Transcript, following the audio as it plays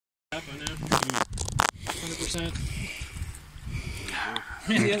100%.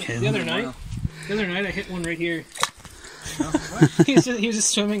 The other night I hit one right here. he was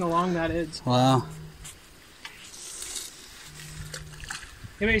just swimming along that edge. Wow.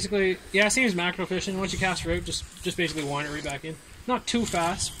 Yeah, basically, yeah, same as mackerel fishing. Once you cast her out, just basically wind it right back in. Not too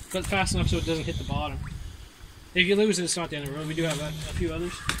fast, but fast enough so it doesn't hit the bottom. If you lose it, it's not the end of the road. We do have a few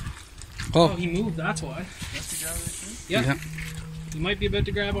others. Oh, he moved, that's why. That's the grab right there? Yep. Yeah. You might be about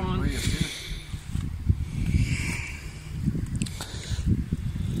to grab on. You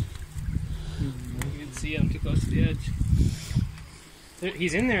can see him too close to the edge.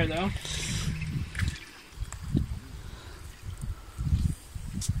 He's in there, though.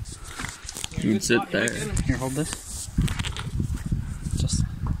 You can sit there. Here, hold this. Just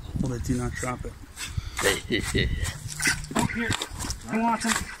hold it, do not drop it. Oh, here. I want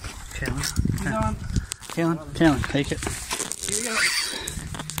him. Kalen. He's on. Kalen, take it. Here you go.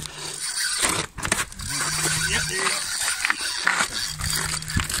 Yep, there you go.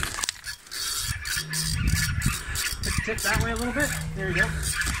 Tip that way a little bit. There you go.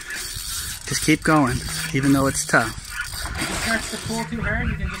 Just keep going, even though it's tough. If it starts to pull too hard,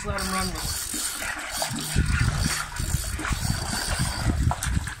 you can just let him run with it.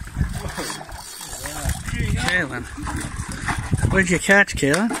 There you go. Kalen. What did you catch,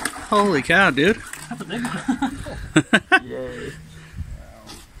 Kalen? Holy cow, dude. That's a big one. Yay.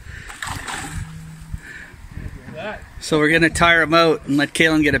 So we're going to tire him out and let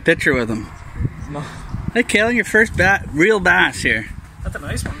Kalen get a picture with him. No. Hey, Kalen, your first real bass here. That's a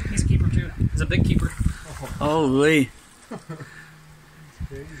nice one. He's a keeper, too. He's a big keeper. Holy.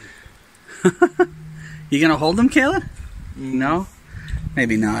 You going to hold him, Kalen? No?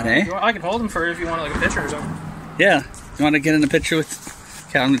 Maybe not, eh? I can hold him for if you want like a picture or something. Yeah. You want to get in the picture with...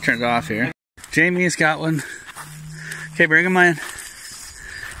 Okay, I'm going to turn it off here. Jamie's got one. Okay, bring him in.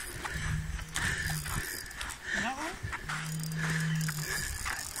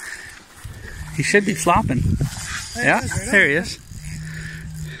 He should be flopping. Yeah, there he is.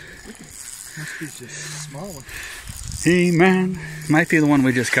 Must be just a small one. Hey, man. Might be the one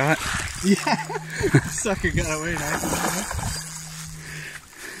we just got. Yeah. Sucker got away nice.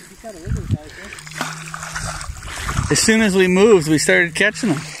 As soon as we moved, we started catching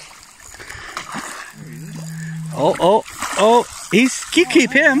them. Oh. You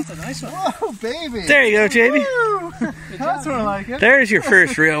keep him. That's a nice one. Whoa, baby. There you go, Jamie. That's what I like it. There's your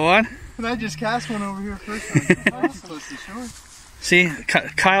first real one. And I just cast one over here first time. Close to shore. See,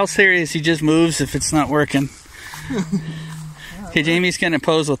 Kyle's theory is he just moves if it's not working. Okay, Jamie's going to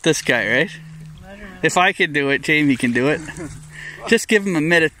pose with this guy, right? If I could do it, Jamie can do it. Just give him a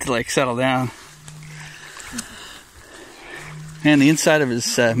minute to like settle down. Man, the inside of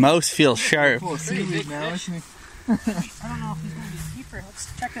his mouth feels sharp. Full of seaweed now, isn't he? I don't know if he's going to be a keeper.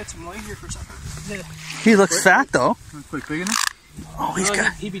 Let's check out some light here for a second. He looks fat though. Not quite big enough. Oh, he's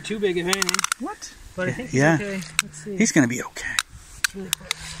got. He'd be too big if anything. What? But I think he's Yeah. okay. Let's see. He's going to be okay. Really close.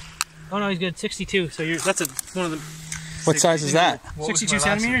 Oh no, he's good. 62. So that's one of the. What size is that? 62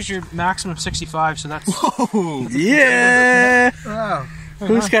 centimeters. Your maximum 65. So that's. Whoa! Yeah. Wow.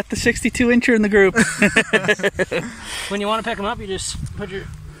 Who's got the 62-incher in the group? When you want to pick him up, you just put your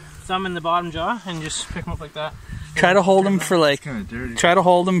thumb in the bottom jaw and just pick him up like that. Try to hold him for like. Kind of dirty. Try to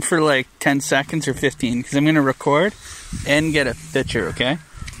hold him for like 10 seconds or 15 because I'm going to record and get a picture, okay?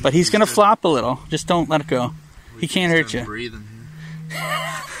 But he's going to flop a little. Just don't let it go. He can't hurt you. Breathing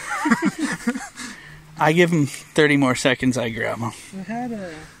I give him 30 more seconds, I grab him. We had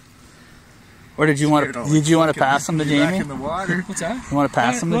a. Or did you want to pass him to Back Jamie? in the water. What's that? You want to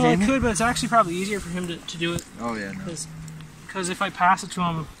pass him to Well, Jamie? I could, but it's actually probably easier for him to do it. Oh yeah, no. Because if I pass it to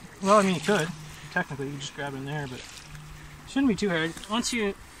him, well, I mean, you could. Technically, you could just grab him there, but it shouldn't be too hard. Once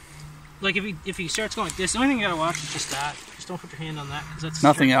you, like, if he starts going like this, the only thing you gotta watch is just that. Just don't put your hand on that, because that's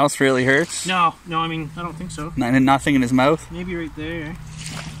Nothing scary. else really hurts? No, I mean, I don't think so. Nothing in his mouth? Maybe right there.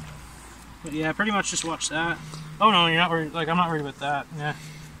 But yeah, pretty much just watch that. Oh no, you're not worried. Like, I'm not worried about that. Yeah.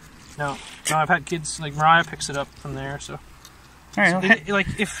 No, I've had kids, like Mariah picks it up from there, so. Alright, So like,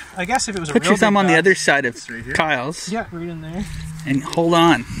 I guess if it was a put real your thumb big on the bass- other side of Right here? Kyle's Yeah, right in there. and hold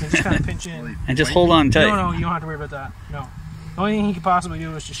on. They just kind of pinch in. And just hold on tight. No, you don't have to worry about that. No. The only thing he could possibly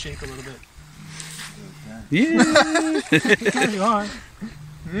do is just shake a little bit. Yeah. If you want.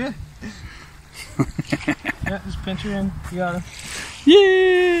 Yeah. Yeah, just pinch her in. You got him.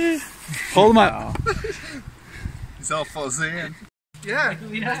 Yeah. Hold him up. He's all full of sand. Yeah.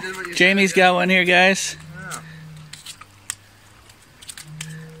 Yeah. Jamie's got one here, guys. Yeah.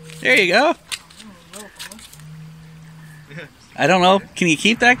 There you go. I don't know. Can you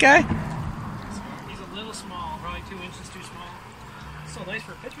keep that guy? He's a little small, probably 2 inches too small. Still nice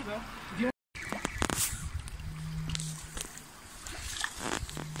for a picture. closer though. If you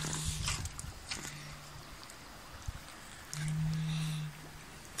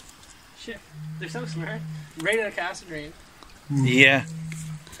Shit, they're so smart. Right at a castle drain. Yeah.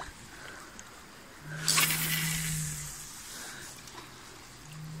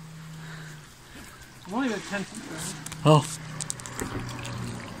 I'm only about 10 feet from it. Oh.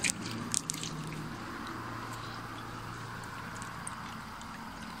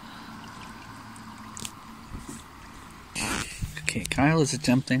 Okay, Kyle is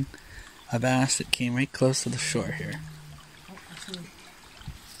attempting a bass that came right close to the shore here. Oh, I see.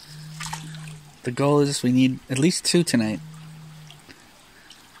 The goal is we need at least 2 tonight.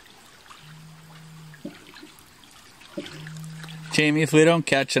 Jamie, if we don't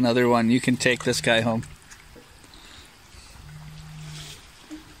catch another one, you can take this guy home.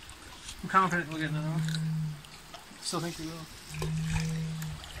 I'm confident we'll get another one. Still think we will.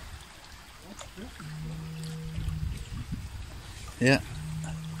 Yeah.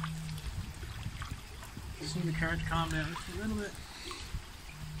 Just need the current to calm down just a little bit.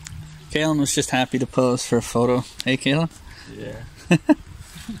 Kalen was just happy to pose for a photo. Hey, Kalen? Yeah.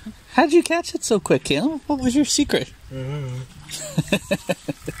 How'd you catch it so quick, Kalen? What was your secret?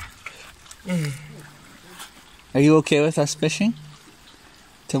 Are you okay with us fishing?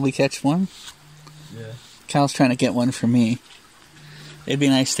 Till we catch one? Yeah. Kyle's trying to get one for me. It'd be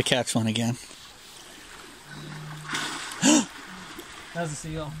nice to catch one again. That was a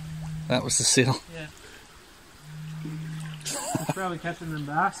seal. That was the seal. Yeah. It's probably catching them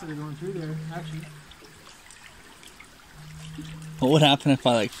bass that are going through there, actually. What would happen if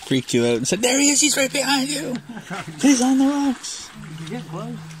I like freaked you out and said, "There he is, he's right behind you. He's on the rocks." You get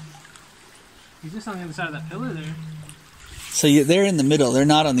close. He's just on the other side of that pillar there. So they're in the middle, they're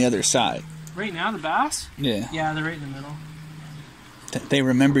not on the other side. Right now, the bass? Yeah. Yeah, they're right in the middle. They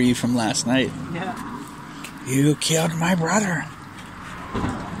remember you from last night. Yeah. You killed my brother.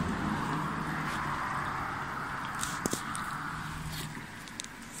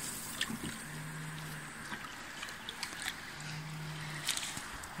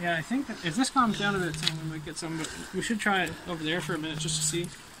 Yeah, I think that if this calms down a bit, we might get some, but we should try it over there for a minute just to see.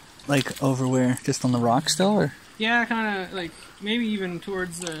 Like over where? Just on the rock still, or? Yeah, kind of like maybe even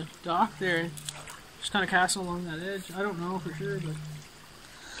towards the dock there. Just kind of cast along that edge. I don't know for sure, but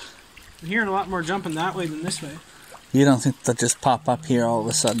I'm hearing a lot more jumping that way than this way. You don't think they'll just pop up here all of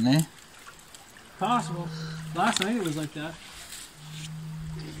a sudden, eh? Possible. Last night it was like that.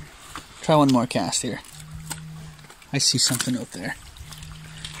 Try one more cast here. I see something out there.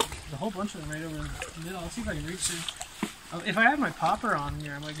 There's a whole bunch of them right over in the middle. I'll see if I can reach them. If I had my popper on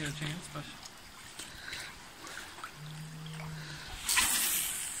here, I might get a chance, but...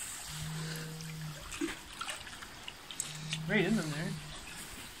 right in them there.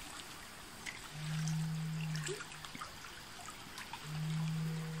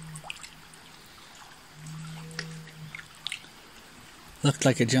 Looked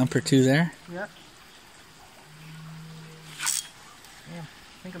like a jump or two there. Yeah. Yeah, I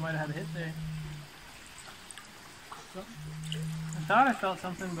think I might have had a hit there. So, I thought I felt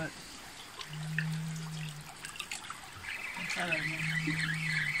something, but... Let's try that again.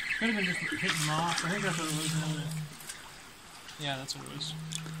 Could have been just hitting moss. I think that's what it was. Yeah, that's what it was.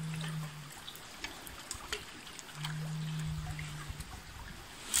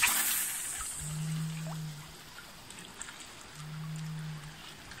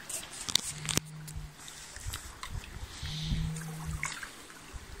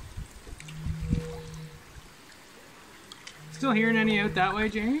 Still hearing any out that way,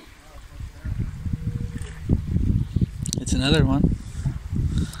 Jamie? It's another one.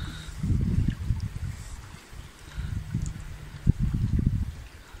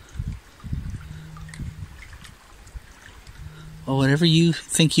 Well, whatever you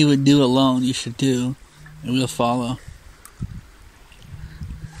think you would do alone, you should do, and we'll follow.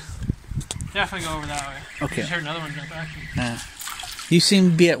 Definitely go over that way. Okay. Just heard another one jump, actually. You seem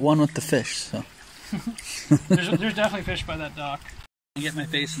to be at one with the fish, so. There's definitely fish by that dock. Get my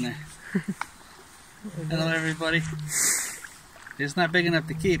face in there. Hello, everybody. It's not big enough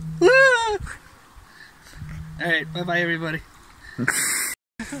to keep. Alright, bye-bye, everybody.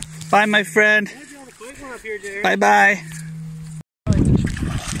 Bye, my friend. Bye-bye.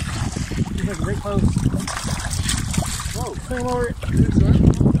 He's like right close. Whoa, come over. Here we go.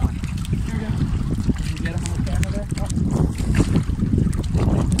 Did you get him on the camera there?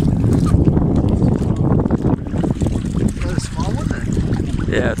 Is that a small one then?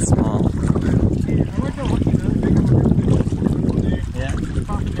 Yeah, it's small. Yeah.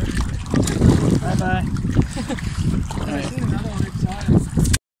 Bye-bye.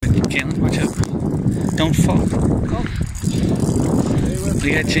 Kalen, watch out. Don't fall.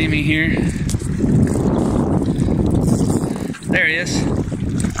 We got Jamie here. There he is.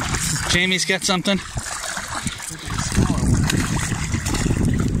 Jamie's got something.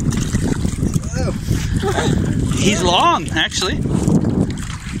 He's long, actually.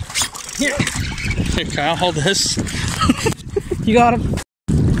 Here, Kyle, hold this. You got him.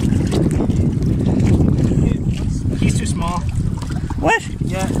 He's too small. What?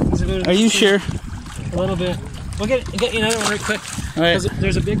 Yeah. He's a little. Are you sure? A little bit. We'll get you another one right quick. All right.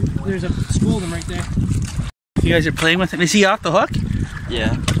 There's a school of them right there. You guys are playing with him. Is he off the hook?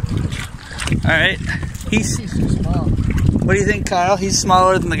 Yeah. All right. He's too small. What do you think, Kyle? He's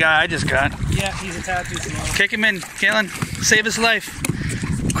smaller than the guy I just got. Yeah, he's a tad too small. Kick him in, Kalen. Save his life.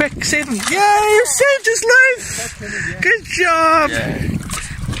 Quick, save him. Yeah, you saved his life. Good job. Yeah.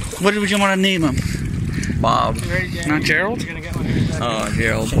 What would you want to name him? Bob. Not Gerald? You're gonna get one here. Oh,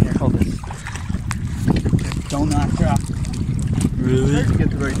 Gerald. Here, hold this. Don't knock drop. Really? Hard to get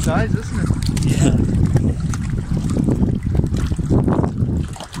the right size, isn't it? Yeah.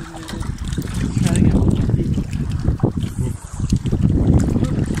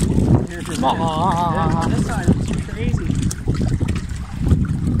 Aww. This side is crazy.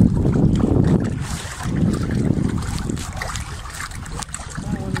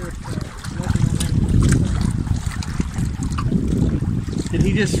 Did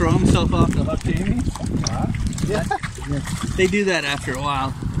he just throw himself off the hook, Jamie? Yeah. They do that after a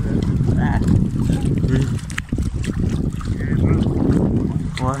while.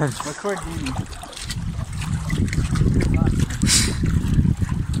 What? Record Jamie.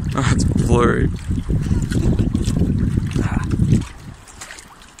 Oh, it's blurry.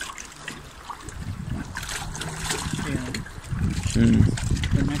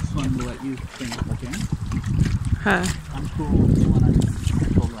 The next one will let you bring up again. Huh. I'm cool with the one I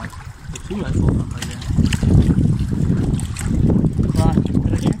pulled up. The two I pulled up right there.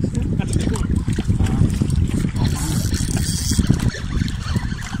 That's a big one.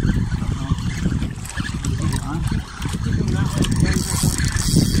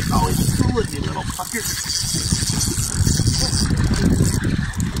 Oh, he's fooling you, little fucker.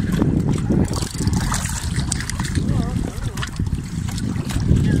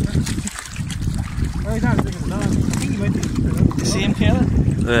 Well, he's not as big as that. I think he might be a keeper though. You see him, Caleb?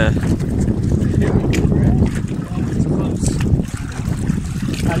 Yeah. It's close.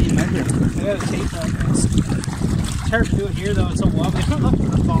 How do you measure? I got a tape on this. It's hard to do it here though, it's so wobbly. It's not looking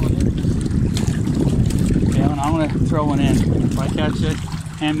for falling in. Caleb, I'm going to throw one in. If I catch it,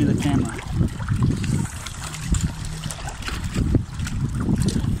 hand me the camera.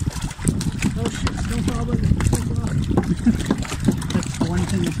 Oh shit, don't fall, buddy. That's the one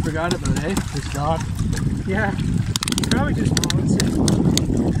thing you forgot about, eh? His dog. Yeah. Probably too small. Let's see.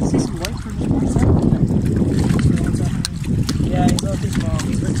 See some white from the side. Yeah, he's a little too small.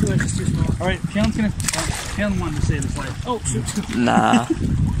 He's about 2 inches too small. Alright, Caleb wanted to save his life. Oh, shoot. Nah.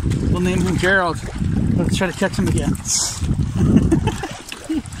 We'll name him Gerald. Let's try to catch him again.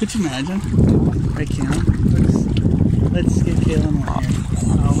 Could you imagine? Right, Caleb? Let's get Caleb one here.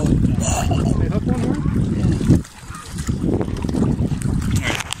 I'll hold it down. Can I hook one more? Yeah.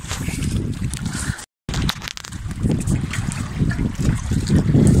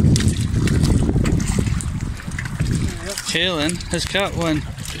 Kalen has caught one.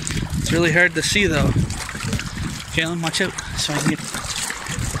 It's really hard to see though. Kalen, watch out so I can get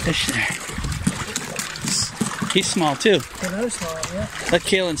fish there. He's small too. Another small one, yeah. Let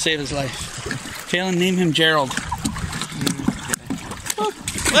Kalen save his life. Kalen, name him Gerald.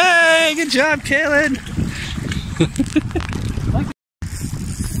 Hey, good job, Kalen.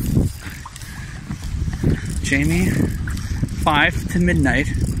 Jamie, 5 to midnight.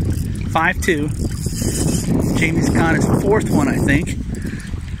 5-2. Jamie's caught his 4th one, I think.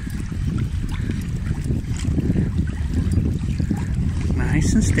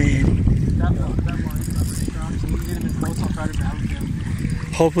 Nice and steady. That one is not very strong, so we can get him in close. I'll try to grab him.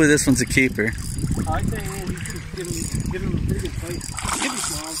 Hopefully this one's a keeper. I'd say, man, you should give him a pretty good fight. Give him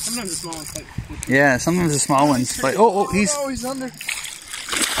small. Sometimes the small ones fight. Yeah, sometimes the small ones. Like, oh, he's under.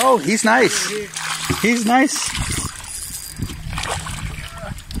 oh, he's nice. He's nice.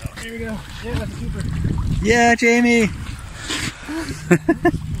 There we go. Yeah, that's a keeper. Yeah, Jamie.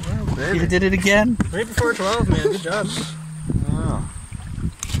 Baby. You did it again. Right before 12, man. Good job. Oh.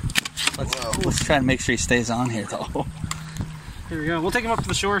 Let's try to make sure he stays on here, though. Here we go. We'll take him up to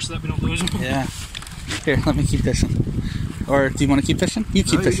the shore so that we don't lose him. Yeah. Here, let me keep fishing. Or do you want to keep fishing? You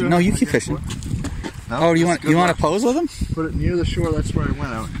keep fishing. No, you keep fishing. No, Oh, you want to pose with them? put it near the shore? That's where I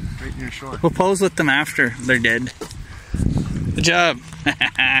went out. Right near shore. We'll pose with them after they're dead. Good job.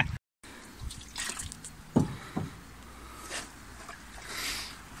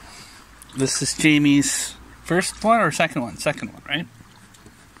 This is Jamie's first one or second one? Second one, right?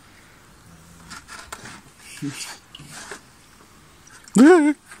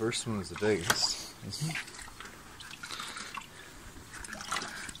 First one was the biggest, isn't it?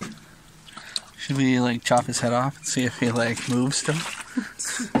 Should we like chop his head off and see if he like moves still?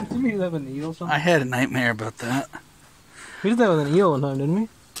 Didn't we do that with an eel or something? I had a nightmare about that. We did that with an eel one time, didn't we?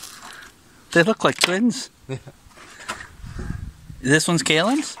 They look like twins. Yeah. This one's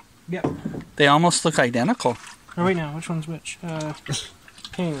Kalen's? Yep. They almost look identical. Oh, wait now, which one's which? Can't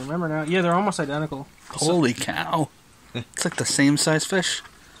even remember now. Yeah, they're almost identical. Holy cow. It's like the same size fish.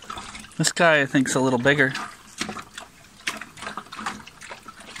 This guy I think's a little bigger.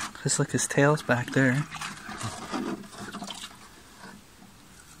 Just like his tail's back there.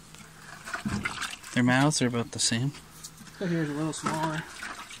 Their mouths are about the same. So here's a little smaller.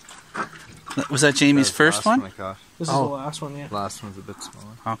 Was that Jamie's That was the first last one? I caught. This is the last one, yeah. Last one's a bit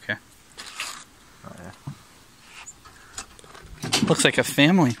smaller. Okay. Oh yeah. Looks like a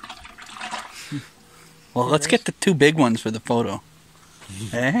family. Well, let's get the two big ones for the photo.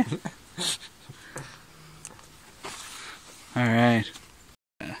 Eh? Alright.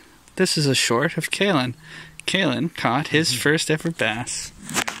 This is a short of Kalen. Kalen caught his first ever bass.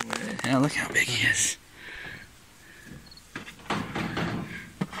 Yeah, look how big he is.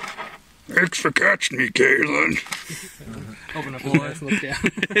 Thanks for catching me, Kalen. Open up the light and look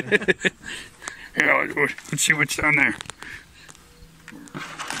down. Yeah, let's see what's down there.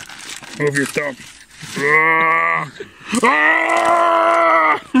 Move your thumb. Ah!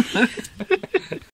 Ah!